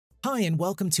Hi and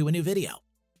welcome to a new video.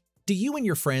 Do you and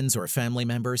your friends or family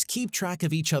members keep track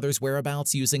of each other's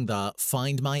whereabouts using the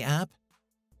Find My app?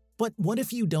 But what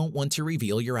if you don't want to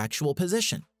reveal your actual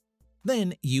position?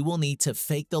 Then you will need to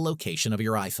fake the location of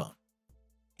your iPhone.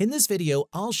 In this video,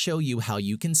 I'll show you how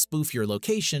you can spoof your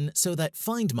location so that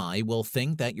Find My will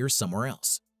think that you're somewhere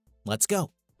else. Let's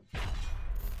go.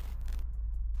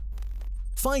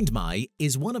 Find My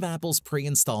is one of Apple's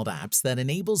pre-installed apps that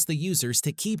enables the users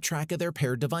to keep track of their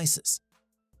paired devices.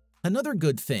 Another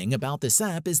good thing about this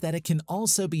app is that it can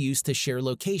also be used to share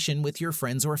location with your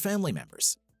friends or family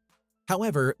members.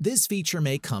 However, this feature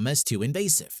may come as too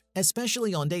invasive,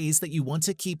 especially on days that you want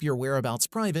to keep your whereabouts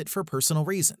private for personal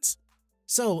reasons.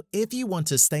 So, if you want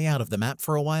to stay out of the map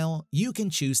for a while, you can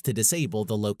choose to disable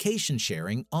the location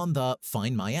sharing on the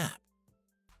Find My app.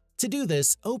 To do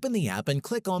this, open the app and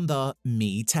click on the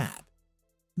Me tab.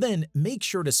 Then make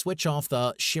sure to switch off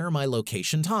the Share My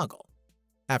Location toggle.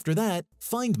 After that,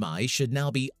 Find My should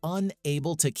now be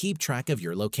unable to keep track of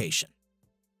your location.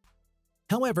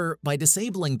 However, by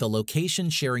disabling the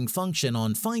location sharing function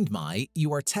on Find My,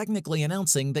 you are technically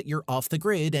announcing that you're off the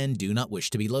grid and do not wish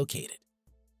to be located.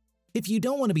 If you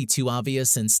don't want to be too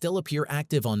obvious and still appear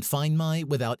active on Find My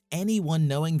without anyone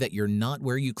knowing that you're not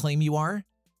where you claim you are,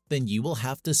 then you will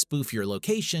have to spoof your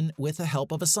location with the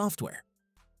help of a software.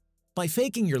 By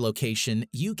faking your location,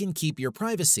 you can keep your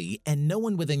privacy and no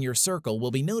one within your circle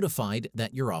will be notified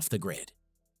that you're off the grid.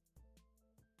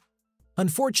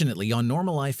 Unfortunately, on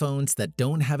normal iPhones that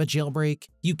don't have a jailbreak,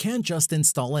 you can't just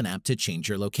install an app to change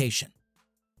your location.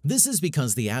 This is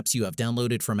because the apps you have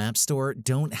downloaded from App Store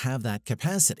don't have that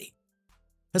capacity.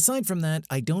 Aside from that,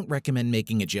 I don't recommend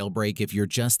making a jailbreak if you're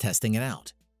just testing it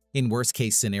out. In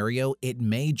worst-case scenario, it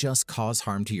may just cause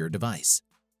harm to your device.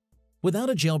 Without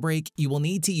a jailbreak, you will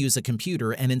need to use a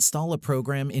computer and install a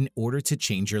program in order to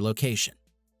change your location.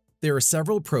 There are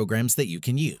several programs that you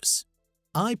can use.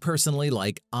 I personally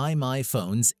like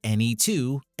iMyFone's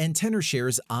AnyTo and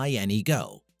TenorShare's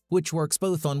iAnyGo, which works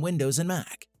both on Windows and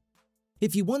Mac.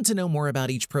 If you want to know more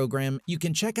about each program, you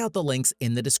can check out the links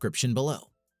in the description below.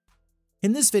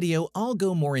 In this video, I'll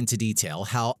go more into detail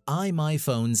how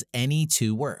iMyFone's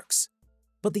AnyTo works,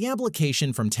 but the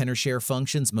application from TenorShare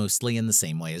functions mostly in the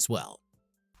same way as well.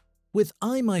 With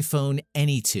iMyFone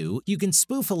AnyTo, you can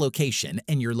spoof a location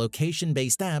and your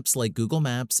location-based apps like Google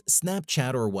Maps,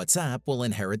 Snapchat, or WhatsApp will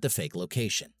inherit the fake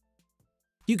location.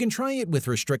 You can try it with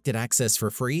restricted access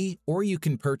for free, or you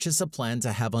can purchase a plan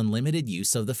to have unlimited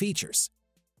use of the features.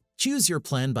 Choose your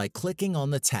plan by clicking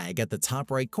on the tag at the top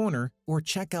right corner or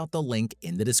check out the link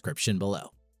in the description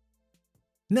below.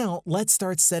 Now, let's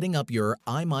start setting up your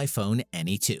iMyFone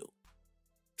AnyTo.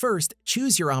 First,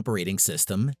 choose your operating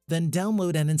system, then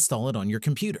download and install it on your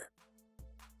computer.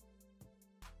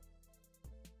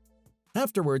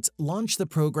 Afterwards, launch the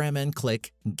program and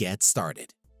click Get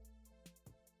Started.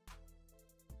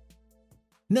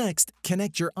 Next,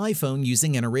 connect your iPhone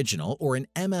using an original or an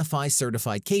MFI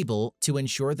certified cable to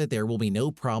ensure that there will be no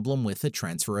problem with the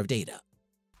transfer of data.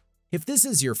 If this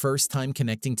is your first time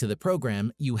connecting to the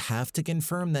program, you have to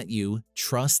confirm that you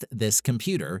trust this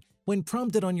computer when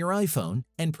prompted on your iPhone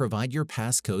and provide your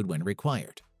passcode when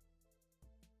required.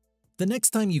 The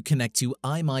next time you connect to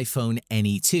iMyFone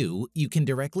AnyTo, you can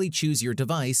directly choose your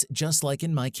device just like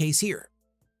in my case here.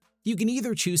 You can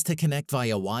either choose to connect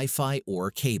via Wi-Fi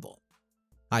or cable.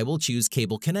 I will choose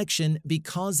cable connection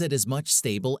because it is much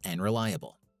stable and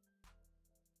reliable.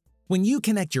 When you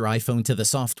connect your iPhone to the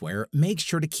software, make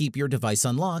sure to keep your device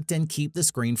unlocked and keep the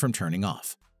screen from turning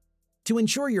off. To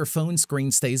ensure your phone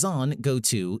screen stays on, go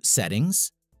to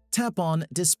Settings, tap on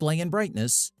Display and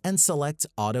Brightness, and select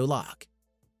Auto Lock.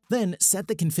 Then set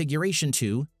the configuration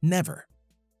to Never.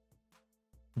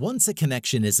 Once a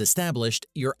connection is established,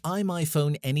 your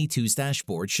iMyFone AnyTo's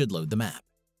dashboard should load the map.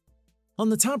 On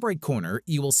the top right corner,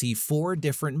 you will see 4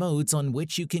 different modes on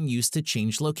which you can use to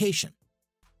change location.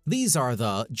 These are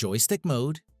the Joystick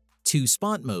mode,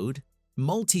 2-spot mode,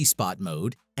 Multi-spot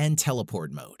mode, and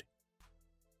Teleport mode.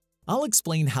 I'll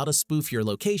explain how to spoof your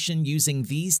location using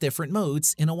these different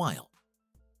modes in a while.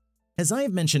 As I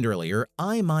have mentioned earlier,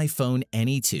 iMyFone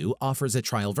AnyTo offers a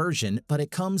trial version, but it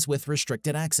comes with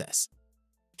restricted access.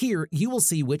 Here, you will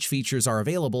see which features are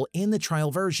available in the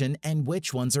trial version and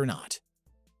which ones are not.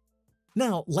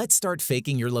 Now, let's start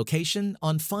faking your location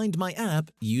on Find My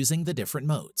app using the different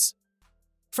modes.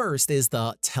 First is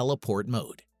the Teleport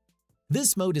mode.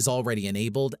 This mode is already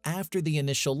enabled after the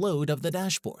initial load of the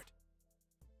dashboard.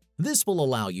 This will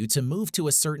allow you to move to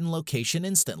a certain location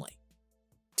instantly.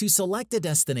 To select a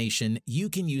destination, you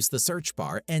can use the search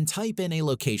bar and type in a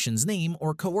location's name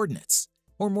or coordinates,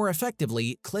 or more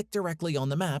effectively, click directly on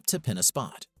the map to pin a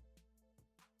spot.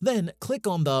 Then click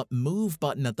on the Move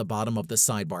button at the bottom of the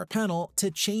sidebar panel to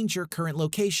change your current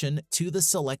location to the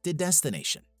selected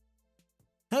destination.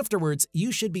 Afterwards,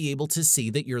 you should be able to see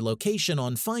that your location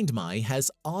on Find My has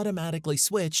automatically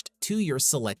switched to your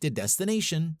selected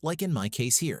destination, like in my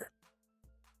case here.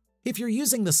 If you're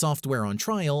using the software on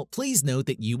trial, please note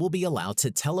that you will be allowed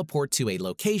to teleport to a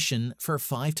location for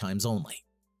 5 times only.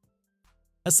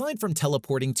 Aside from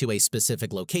teleporting to a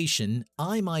specific location,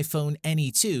 iMyFone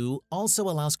AnyTo also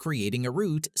allows creating a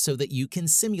route so that you can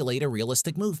simulate a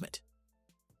realistic movement.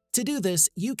 To do this,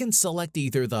 you can select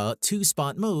either the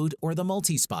 2-spot mode or the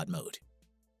multi-spot mode.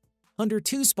 Under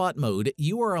 2-spot mode,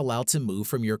 you are allowed to move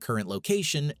from your current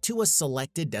location to a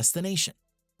selected destination.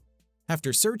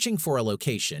 After searching for a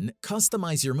location,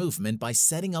 customize your movement by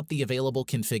setting up the available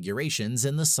configurations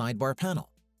in the sidebar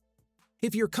panel.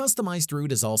 If your customized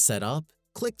route is all set up,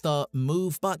 click the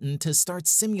Move button to start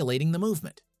simulating the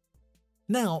movement.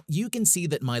 Now, you can see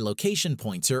that my location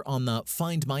pointer on the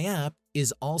Find My app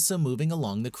is also moving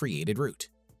along the created route.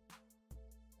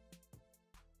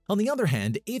 On the other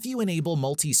hand, if you enable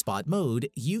multi-spot mode,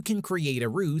 you can create a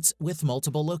route with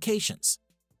multiple locations.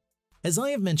 As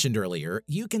I have mentioned earlier,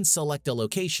 you can select a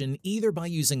location either by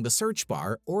using the search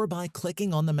bar or by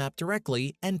clicking on the map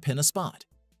directly and pin a spot.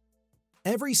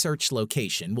 Every search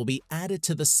location will be added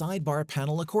to the sidebar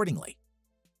panel accordingly.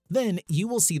 Then you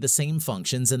will see the same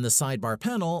functions in the sidebar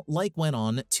panel like when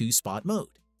on 2-spot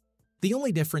mode. The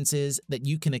only difference is that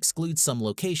you can exclude some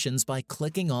locations by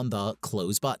clicking on the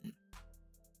Close button.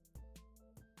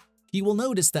 You will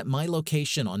notice that my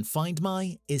location on Find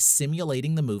My is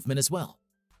simulating the movement as well.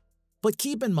 But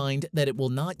keep in mind that it will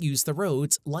not use the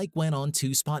roads like when on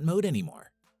 2-spot mode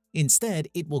anymore. Instead,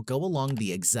 it will go along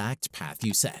the exact path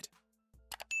you set.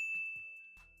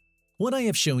 What I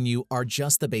have shown you are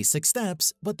just the basic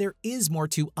steps, but there is more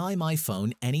to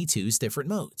iMyFone AnyTo's different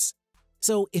modes.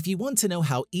 So if you want to know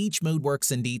how each mode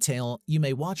works in detail, you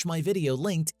may watch my video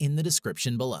linked in the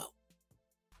description below.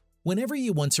 Whenever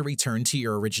you want to return to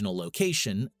your original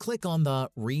location, click on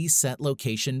the Reset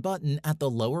Location button at the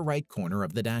lower right corner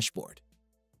of the dashboard.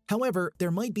 However, there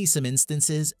might be some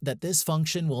instances that this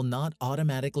function will not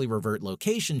automatically revert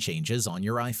location changes on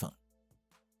your iPhone.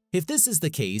 If this is the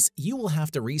case, you will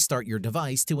have to restart your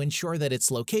device to ensure that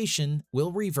its location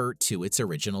will revert to its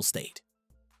original state.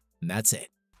 And that's it.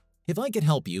 If I could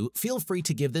help you, feel free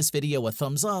to give this video a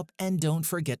thumbs up and don't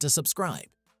forget to subscribe.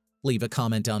 Leave a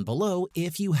comment down below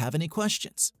if you have any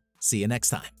questions. See you next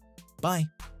time. Bye.